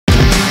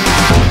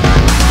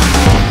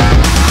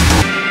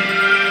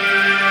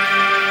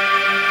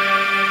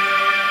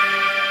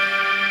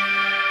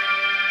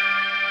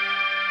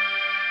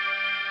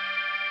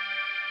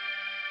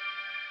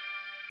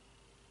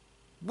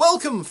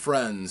Welcome,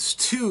 friends,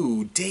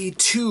 to Day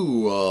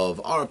 2 of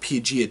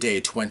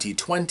RPGaDay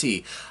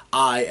 2020.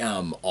 I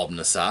am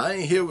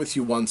OmnusI, here with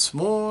you once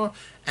more,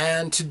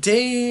 and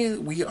today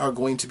we are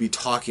going to be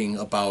talking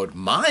about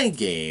my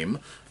game,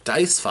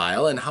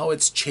 Dicephile, and how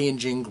it's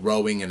changing,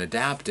 growing, and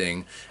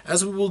adapting,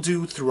 as we will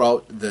do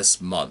throughout this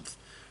month.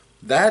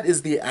 That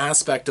is the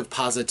aspect of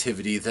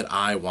positivity that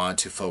I want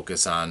to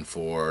focus on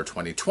for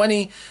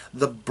 2020,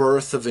 the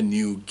birth of a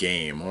new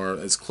game, or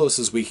as close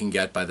as we can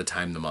get by the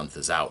time the month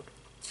is out.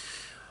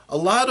 A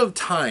lot of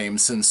time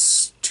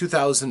since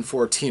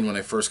 2014, when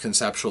I first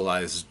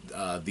conceptualized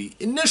the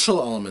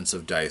initial elements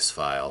of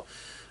Dicephile,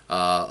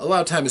 a lot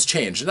of time has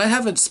changed, and I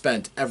haven't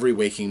spent every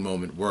waking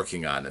moment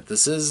working on it.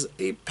 This is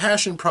a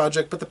passion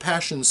project, but the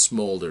passion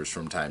smolders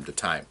from time to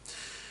time.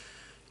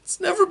 It's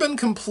never been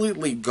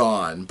completely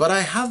gone, but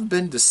I have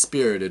been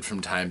dispirited from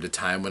time to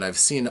time when I've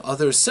seen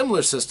other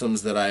similar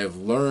systems that I have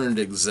learned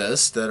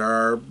exist that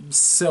are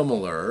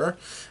similar,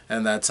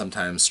 and that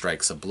sometimes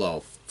strikes a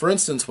blow. For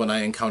instance, when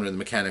I encountered the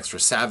mechanics for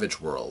Savage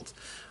World,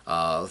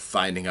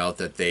 finding out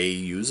that they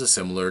use a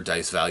similar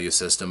dice value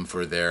system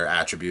for their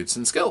attributes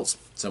and skills,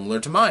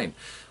 similar to mine.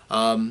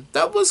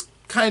 That was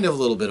kind of a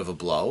little bit of a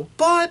blow,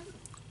 but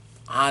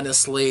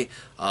honestly,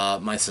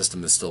 my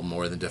system is still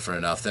more than different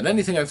enough than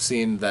anything I've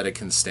seen that it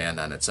can stand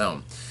on its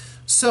own.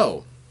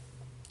 So,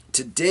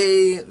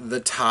 today the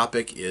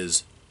topic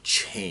is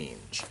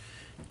change.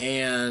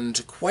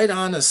 And quite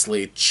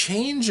honestly,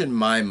 change in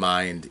my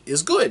mind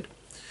is good.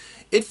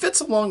 It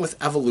fits along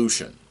with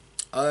evolution.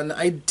 An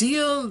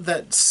idea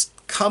that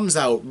comes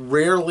out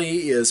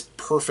rarely is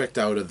perfect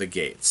out of the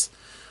gates.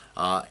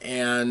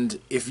 And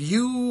if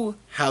you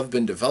have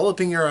been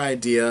developing your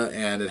idea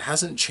and it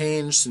hasn't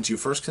changed since you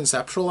first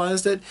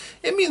conceptualized it,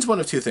 it means one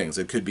of two things.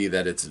 It could be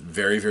that it's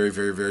very, very,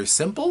 very, very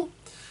simple,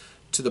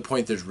 to the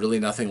point there's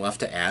really nothing left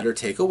to add or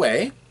take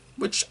away,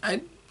 which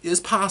is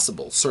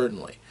possible,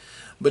 certainly.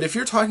 But if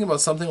you're talking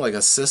about something like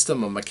a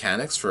system of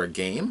mechanics for a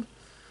game,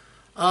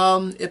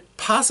 it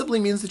possibly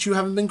means that you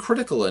haven't been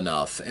critical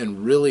enough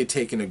and really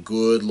taken a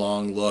good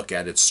long look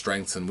at its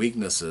strengths and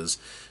weaknesses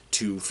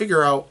to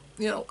figure out,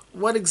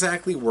 what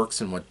exactly works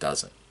and what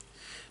doesn't.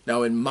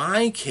 Now, in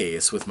my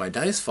case, with my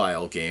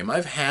Dicephile game,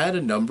 I've had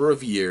a number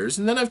of years,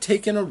 and then I've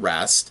taken a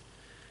rest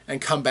and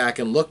come back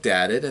and looked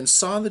at it and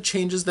saw the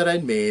changes that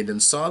I'd made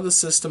and saw the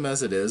system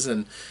as it is,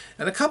 and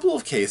in a couple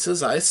of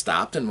cases I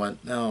stopped and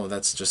went, no,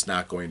 that's just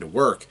not going to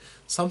work.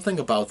 Something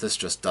about this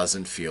just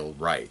doesn't feel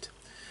right.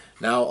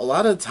 Now, a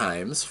lot of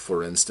times,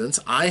 for instance,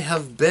 I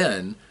have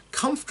been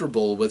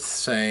comfortable with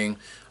saying,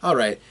 all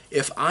right,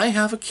 if I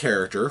have a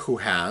character who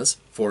has,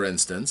 for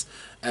instance,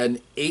 an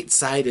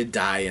 8-sided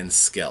die in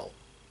skill,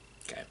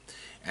 okay,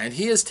 and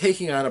he is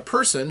taking on a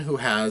person who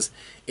has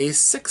a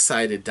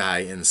 6-sided die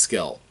in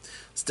skill.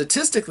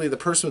 Statistically, the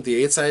person with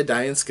the 8-sided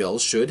die in skill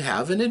should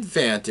have an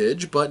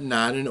advantage, but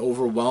not an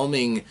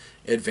overwhelming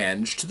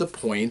advantage to the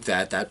point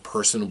that that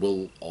person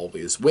will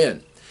always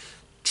win.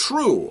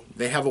 True,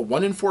 they have a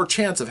 1 in 4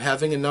 chance of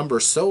having a number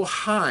so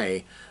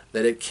high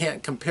that it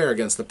can't compare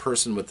against the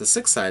person with the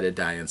 6-sided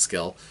die in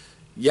skill.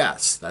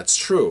 Yes, that's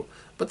true.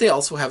 But they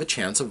also have a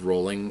chance of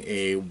rolling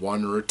a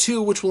 1 or a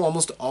 2, which will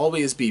almost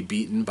always be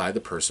beaten by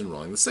the person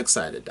rolling the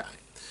 6-sided die.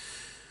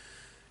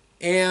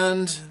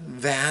 And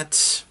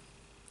that,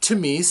 to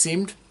me,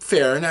 seemed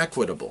fair and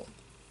equitable.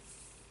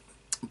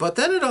 But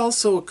then it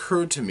also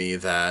occurred to me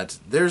that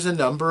there's a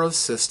number of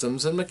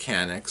systems and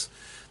mechanics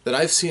that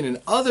I've seen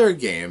in other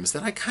games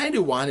that I kind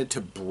of wanted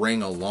to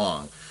bring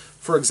along.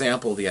 For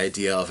example, the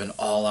idea of an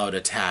all-out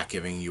attack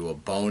giving you a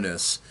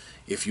bonus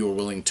if you were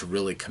willing to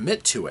really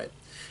commit to it.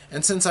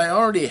 And since I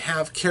already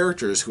have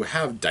characters who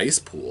have dice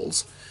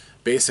pools,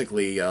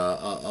 basically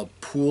a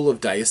pool of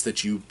dice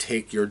that you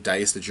take your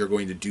dice that you're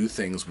going to do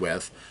things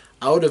with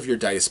out of your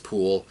dice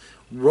pool,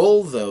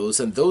 roll those,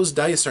 and those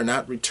dice are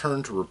not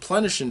returned to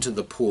replenish into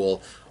the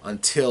pool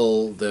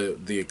until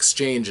the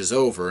exchange is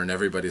over and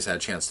everybody's had a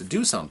chance to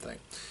do something.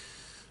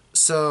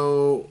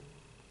 So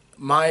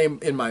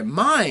in my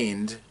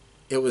mind,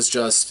 it was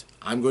just,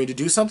 I'm going to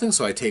do something,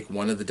 so I take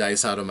one of the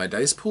dice out of my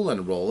dice pool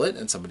and roll it,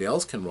 and somebody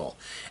else can roll.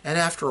 And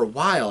after a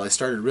while, I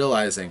started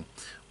realizing,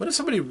 what if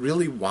somebody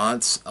really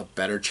wants a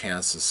better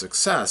chance of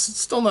success? It's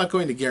still not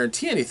going to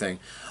guarantee anything,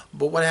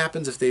 but what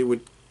happens if they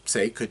would,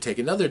 say, could take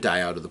another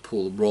die out of the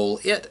pool, roll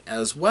it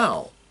as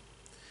well?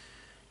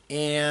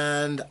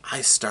 And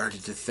I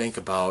started to think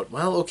about,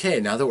 well, okay,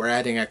 now that we're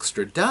adding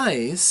extra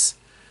dice,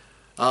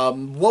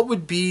 what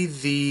would be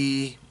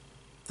the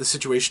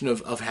situation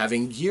of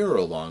having gear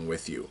along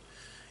with you?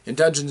 In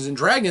Dungeons &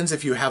 Dragons,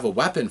 if you have a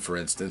weapon, for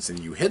instance, and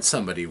you hit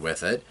somebody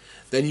with it,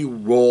 then you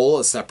roll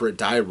a separate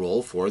die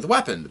roll for the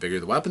weapon. The bigger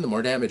the weapon, the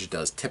more damage it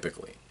does,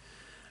 typically.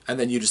 And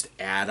then you just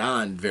add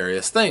on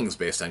various things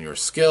based on your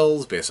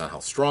skills, based on how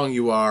strong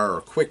you are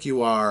or quick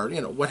you are,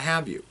 what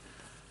have you.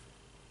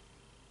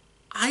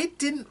 I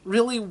didn't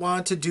really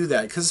want to do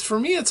that, because for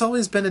me it's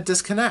always been a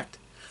disconnect.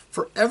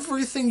 For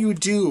everything you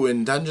do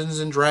in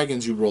Dungeons &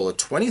 Dragons, you roll a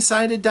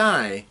 20-sided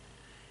die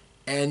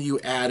and you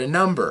add a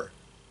number,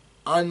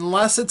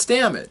 unless it's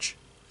damage.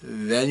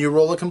 then you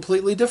roll a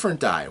completely different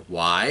die.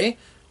 Why?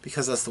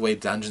 Because that's the way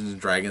Dungeons &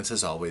 Dragons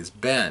has always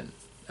been,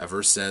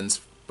 ever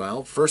since,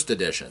 well, first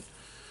edition.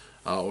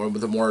 Or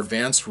with the more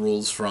advanced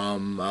rules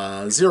from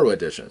 0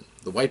 edition,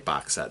 the white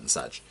box set and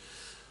such.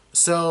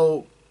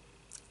 So,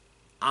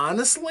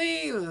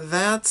 honestly,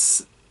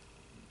 that's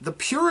the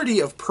purity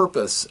of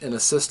purpose in a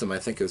system, I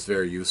think, is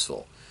very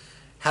useful.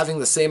 Having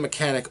the same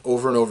mechanic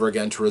over and over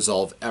again to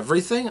resolve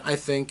everything, I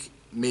think,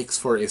 makes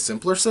for a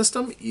simpler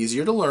system,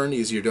 easier to learn,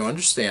 easier to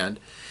understand,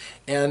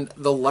 and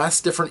the less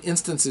different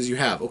instances you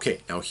have. Okay,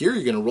 now here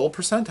you're going to roll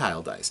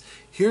percentile dice.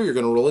 Here you're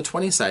going to roll a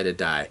 20-sided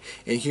die.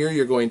 And here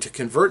you're going to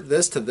convert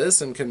this to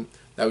this, and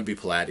that would be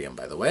Palladium,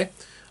 by the way.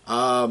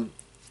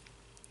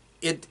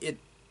 It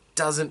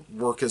doesn't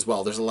work as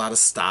well. There's a lot of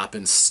stop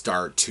and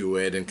start to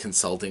it and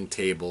consulting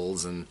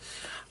tables, and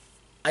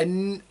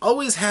I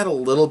always had a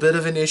little bit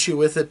of an issue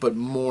with it, but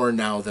more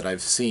now that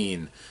I've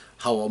seen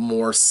how a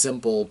more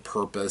simple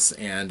purpose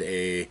and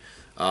a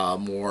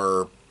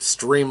more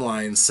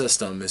streamlined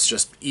system is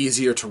just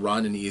easier to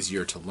run and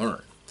easier to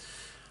learn.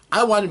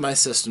 I wanted my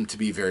system to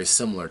be very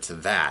similar to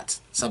that,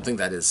 something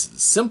that is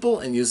simple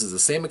and uses the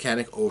same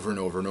mechanic over and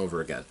over and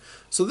over again.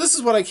 So this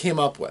is what I came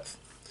up with.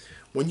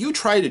 When you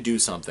try to do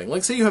something,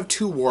 like say you have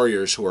 2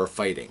 warriors who are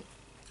fighting,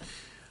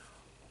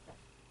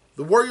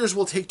 the warriors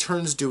will take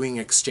turns doing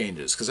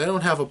exchanges, because I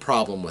don't have a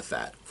problem with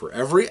that. For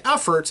every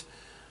effort,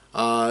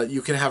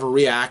 you can have a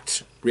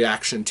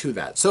reaction to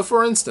that. So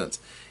for instance,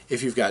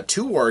 if you've got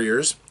 2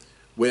 warriors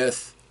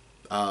with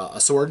a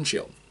sword and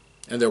shield,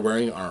 and they're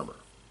wearing armor.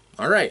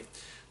 All right,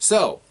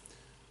 so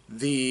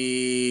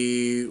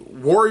the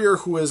warrior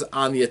who is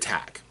on the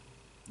attack,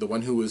 the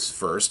one who is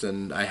first,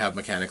 and I have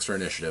mechanics for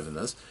initiative in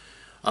this,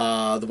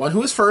 the one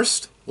who is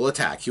first will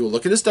attack. He will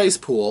look at his dice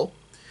pool,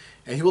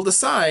 and he will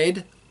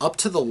decide, up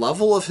to the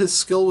level of his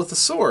skill with the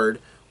sword,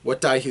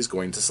 what die he's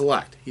going to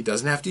select. He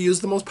doesn't have to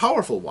use the most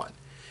powerful one.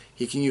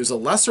 He can use a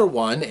lesser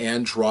one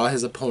and draw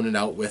his opponent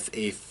out with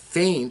a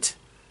feint,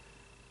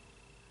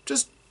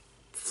 just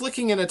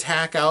flicking an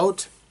attack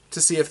out to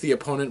see if the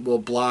opponent will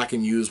block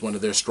and use one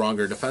of their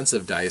stronger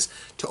defensive dice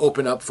to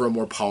open up for a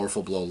more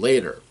powerful blow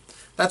later.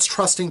 That's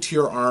trusting to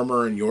your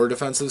armor and your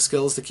defensive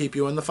skills to keep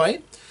you in the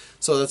fight.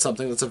 So that's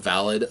something that's a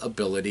valid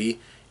ability,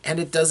 and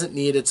it doesn't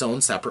need its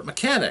own separate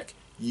mechanic.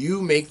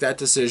 You make that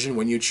decision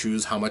when you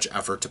choose how much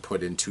effort to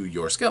put into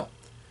your skill.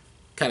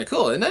 Kind of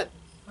cool, isn't it?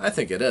 I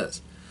think it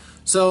is.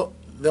 So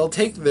they'll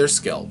take their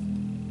skill.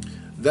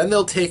 Then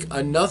they'll take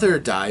another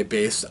die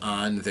based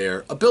on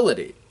their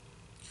ability.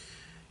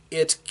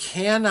 It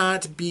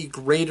cannot be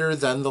greater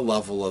than the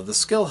level of the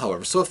skill,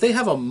 however. So if they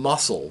have a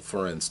muscle,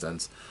 for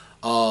instance,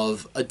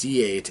 of a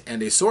D8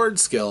 and a sword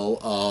skill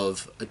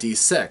of a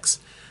D6,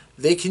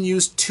 they can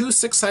use 2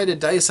 6-sided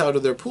dice out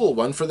of their pool,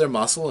 one for their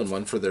muscle and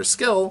one for their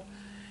skill,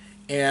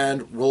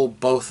 and roll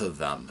both of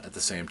them at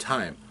the same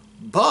time.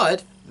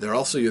 But they're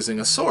also using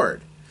a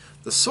sword.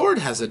 The sword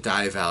has a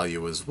die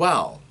value as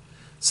well.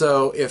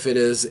 So if it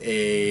is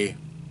a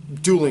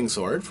dueling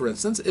sword, for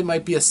instance, it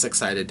might be a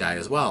 6-sided die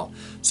as well.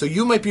 So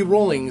you might be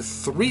rolling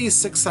 3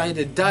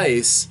 6-sided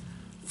dice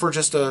for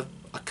just a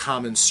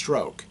common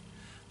stroke.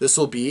 This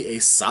will be a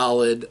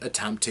solid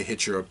attempt to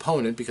hit your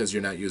opponent because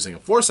you're not using a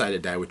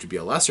 4-sided die, which would be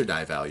a lesser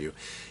die value.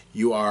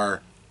 You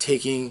are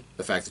taking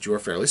the fact that you are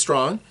fairly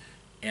strong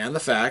and the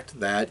fact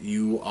that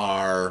you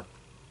are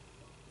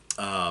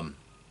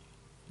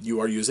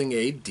using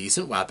a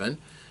decent weapon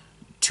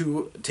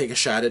to take a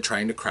shot at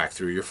trying to crack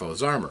through your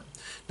foe's armor.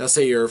 Now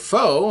say your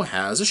foe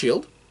has a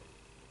shield,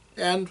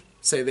 and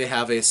say they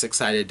have a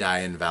 6-sided die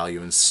in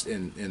value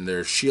in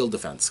their shield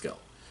defense skill.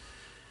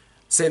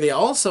 Say they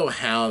also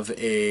have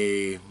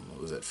a,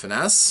 what was it,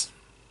 finesse,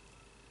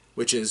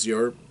 which is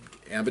your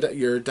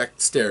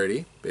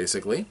dexterity,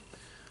 basically,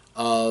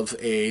 of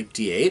a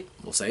D8,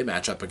 we'll say,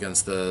 match up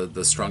against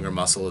the stronger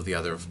muscle of the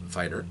other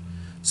fighter.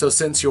 So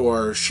since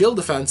your shield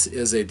defense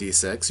is a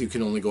D6, you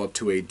can only go up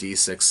to a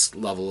D6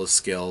 level of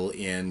skill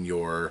in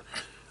your,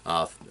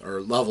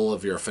 or level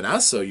of your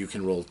finesse, so you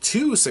can roll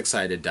 2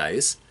 6-sided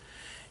dice.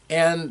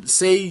 And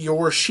say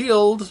your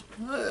shield,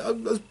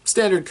 a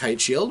standard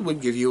kite shield, would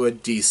give you a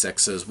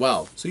D6 as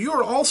well. So you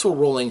are also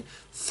rolling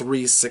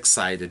 3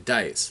 6-sided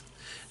dice.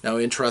 Now,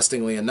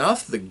 interestingly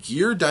enough, the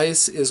gear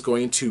dice is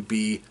going to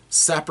be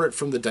separate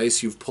from the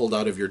dice you've pulled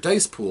out of your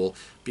dice pool,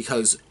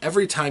 because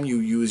every time you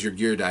use your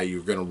gear die,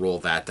 you're going to roll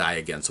that die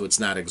again, so it's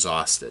not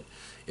exhausted.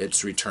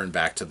 It's returned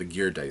back to the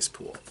gear dice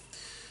pool.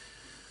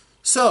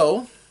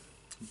 So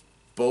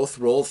both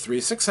roll 3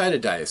 6-sided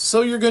dice.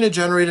 So you're going to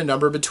generate a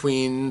number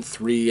between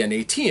 3 and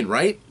 18,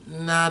 right?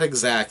 Not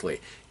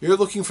exactly. You're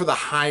looking for the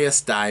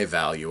highest die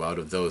value out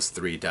of those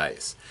 3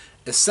 dice.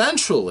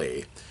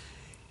 Essentially,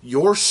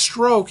 your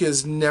stroke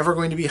is never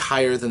going to be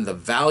higher than the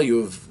value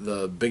of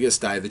the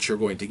biggest die that you're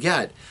going to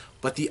get,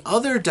 but the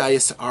other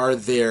dice are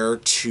there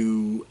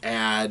to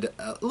add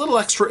a little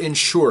extra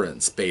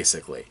insurance,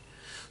 basically.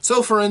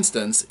 So for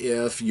instance,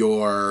 if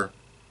you're,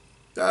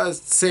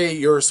 say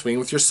you're swinging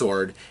with your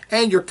sword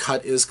and your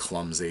cut is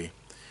clumsy,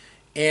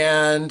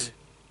 and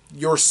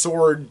your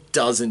sword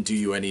doesn't do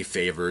you any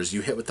favors.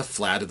 You hit with the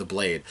flat of the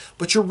blade.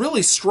 But you're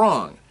really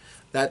strong.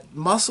 That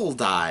muscle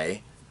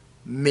die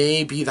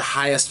may be the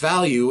highest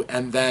value,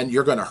 and then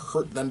you're going to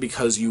hurt them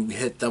because you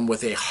hit them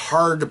with a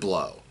hard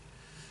blow.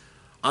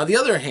 On the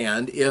other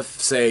hand, if,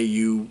 say,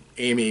 you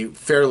aim a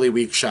fairly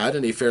weak shot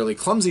and a fairly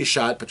clumsy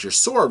shot, but your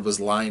sword was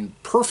lined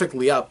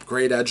perfectly up,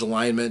 great edge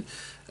alignment,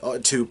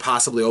 to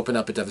possibly open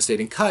up a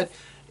devastating cut,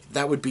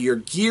 that would be your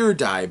gear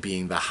die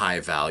being the high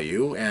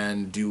value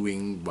and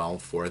doing well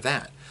for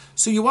that.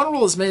 So you want to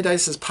roll as many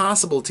dice as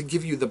possible to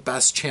give you the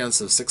best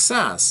chance of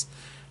success,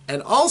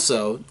 and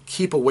also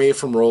keep away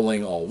from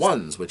rolling all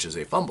ones, which is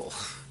a fumble.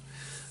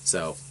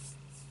 So,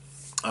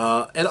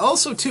 and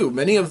also too,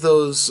 many of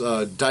those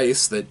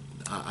dice that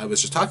I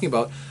was just talking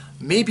about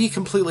may be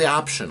completely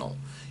optional.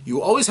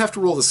 You always have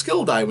to roll the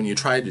skill die when you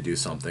try to do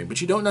something,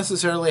 but you don't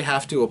necessarily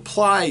have to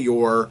apply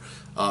your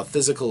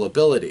physical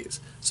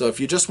abilities. So if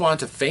you just want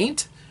to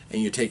feint,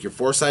 and you take your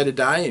 4-sided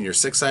die and your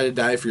 6-sided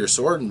die for your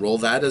sword and roll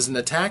that as an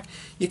attack,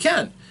 you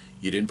can.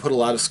 You didn't put a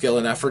lot of skill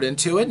and effort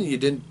into it, and you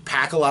didn't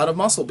pack a lot of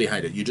muscle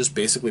behind it. You just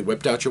basically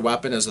whipped out your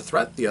weapon as a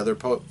threat.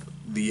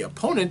 The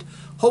opponent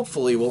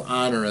hopefully will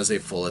honor as a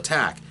full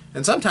attack.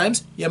 And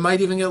sometimes you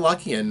might even get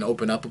lucky and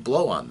open up a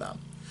blow on them.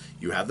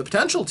 You have the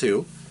potential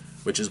to,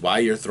 which is why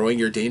you're throwing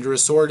your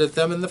dangerous sword at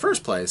them in the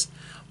first place.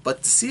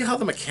 But to see how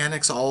the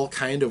mechanics all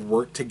kind of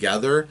work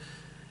together,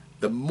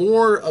 the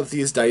more of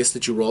these dice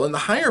that you roll, and the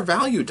higher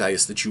value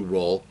dice that you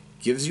roll,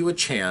 gives you a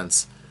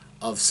chance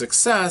of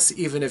success.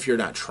 Even if you're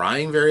not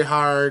trying very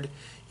hard,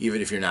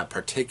 even if you're not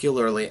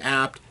particularly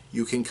apt,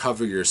 you can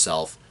cover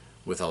yourself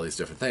with all these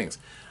different things.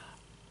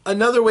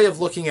 Another way of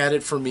looking at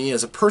it for me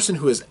as a person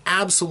who is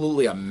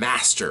absolutely a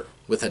master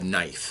with a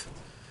knife,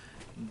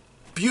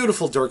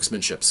 beautiful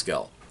dirksmanship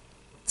skill,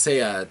 say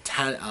a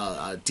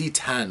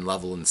D10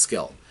 level in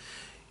skill,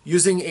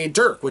 using a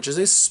dirk, which is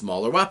a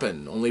smaller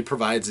weapon, only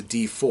provides a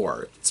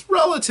D4. It's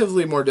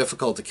relatively more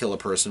difficult to kill a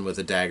person with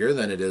a dagger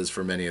than it is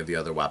for many of the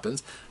other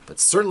weapons, but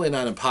certainly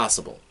not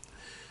impossible.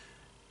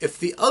 If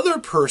the other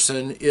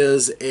person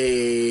is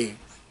a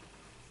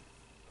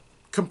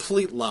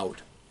complete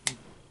lout,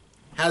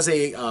 has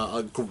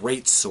a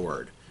great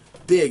sword,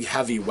 big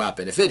heavy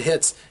weapon, if it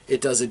hits,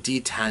 it does a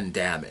D10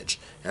 damage.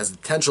 It has the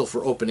potential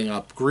for opening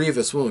up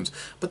grievous wounds.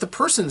 But the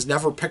person's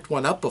never picked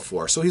one up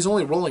before, so he's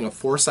only rolling a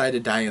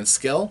 4-sided die in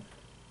skill.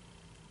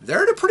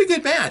 They're in a pretty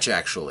good match,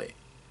 actually.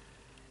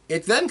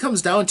 It then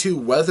comes down to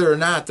whether or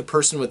not the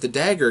person with the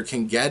dagger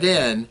can get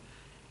in,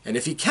 and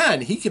if he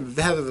can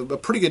have a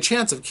pretty good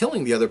chance of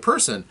killing the other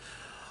person.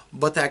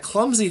 But that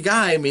clumsy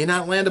guy may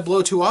not land a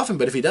blow too often,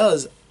 but if he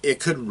does, it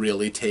could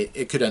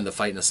end the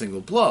fight in a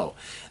single blow.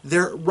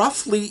 They're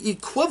roughly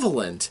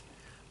equivalent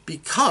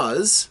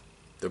because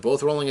they're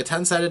both rolling a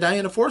 10-sided die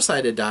and a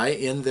 4-sided die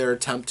in their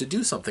attempt to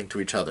do something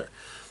to each other.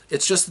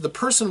 It's just that the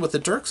person with the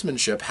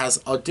dirksmanship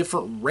has a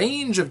different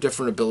range of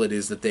different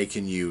abilities that they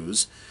can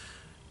use,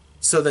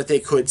 so that they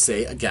could,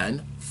 say,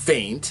 again,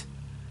 feint,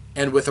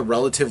 and with a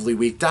relatively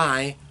weak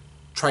die,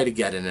 try to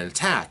get in an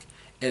attack.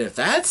 And if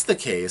that's the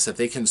case, if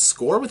they can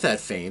score with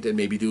that feint and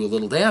maybe do a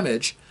little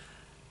damage,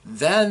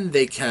 then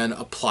they can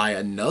apply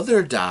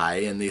another die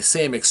in the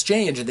same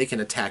exchange, and they can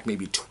attack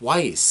maybe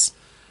twice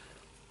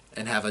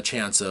and have a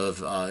chance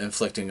of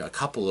inflicting a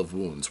couple of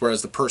wounds.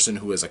 Whereas the person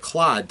who is a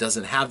clod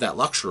doesn't have that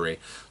luxury,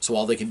 so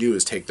all they can do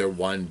is take their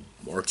 1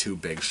 or 2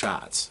 big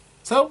shots.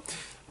 So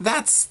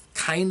that's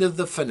kind of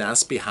the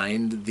finesse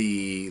behind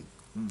the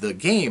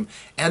game,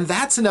 and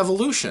that's an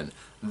evolution.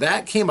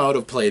 That came out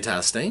of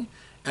playtesting,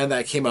 and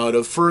that came out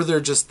of further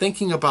just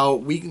thinking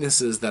about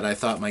weaknesses that I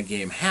thought my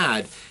game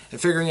had, and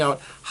figuring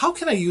out how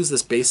can I use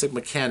this basic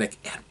mechanic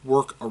and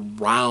work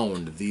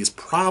around these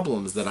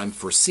problems that I'm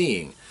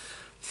foreseeing.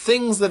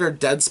 Things that are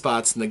dead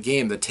spots in the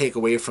game that take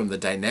away from the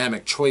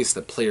dynamic choice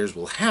that players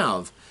will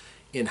have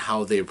in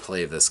how they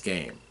play this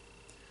game.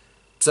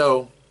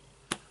 So,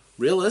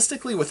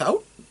 realistically,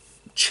 without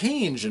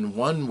change in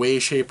one way,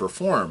 shape, or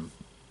form,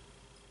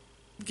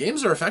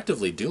 games are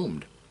effectively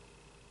doomed.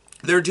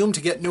 They're doomed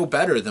to get no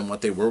better than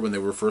what they were when they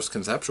were first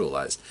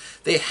conceptualized.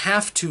 They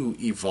have to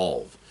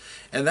evolve.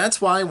 And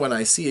that's why when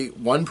I see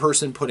one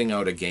person putting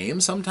out a game,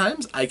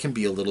 sometimes I can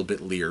be a little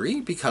bit leery,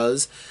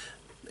 because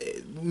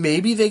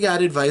maybe they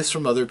got advice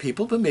from other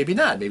people, but maybe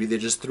not. Maybe they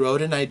just threw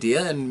out an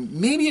idea, and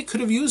maybe it could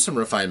have used some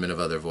refinement of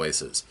other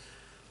voices.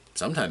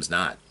 Sometimes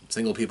not.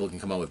 Single people can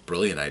come up with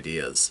brilliant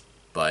ideas.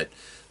 But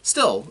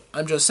still,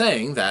 I'm just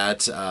saying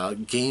that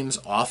games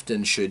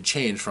often should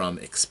change from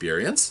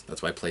experience.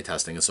 That's why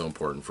playtesting is so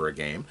important for a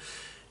game,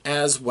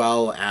 as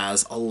well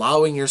as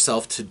allowing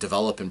yourself to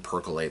develop and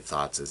percolate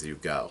thoughts as you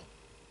go.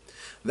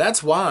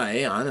 That's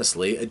why,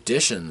 honestly,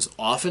 additions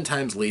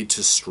oftentimes lead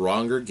to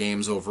stronger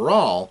games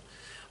overall,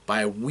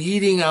 by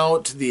weeding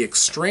out the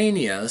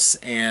extraneous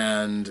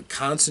and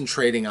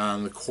concentrating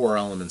on the core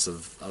elements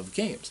of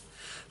games.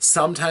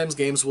 Sometimes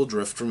games will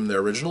drift from their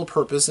original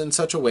purpose in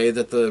such a way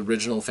that the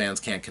original fans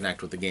can't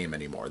connect with the game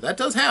anymore. That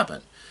does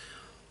happen.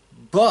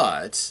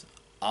 But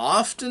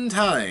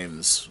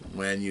oftentimes,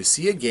 when you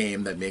see a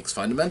game that makes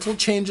fundamental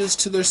changes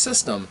to their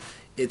system,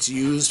 It's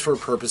used for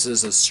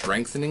purposes of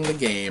strengthening the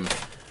game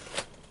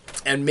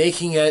and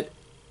making it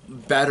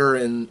better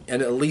in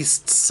at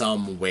least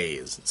some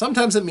ways.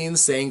 Sometimes it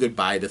means saying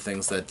goodbye to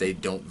things that they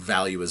don't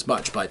value as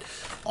much, but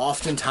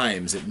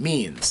oftentimes it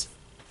means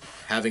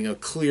having a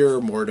clearer,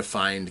 more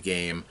defined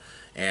game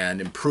and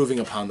improving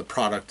upon the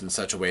product in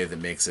such a way that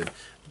makes it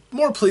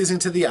more pleasing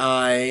to the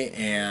eye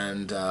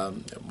and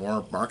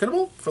more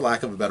marketable, for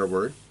lack of a better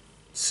word.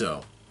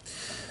 So,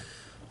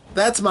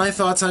 that's my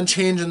thoughts on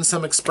change and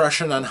some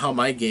expression on how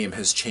my game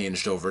has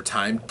changed over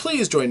time.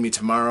 Please join me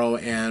tomorrow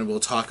and we'll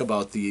talk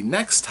about the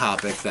next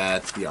topic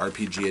that the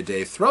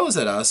RPGaDay throws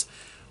at us,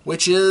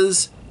 which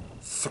is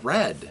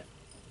thread.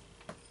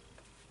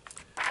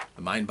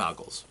 The mind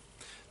boggles.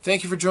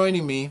 Thank you for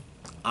joining me.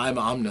 I'm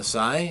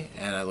OmnusI,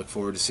 and I look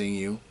forward to seeing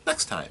you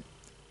next time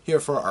here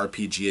for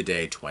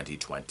RPGaDay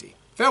 2020.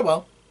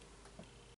 Farewell.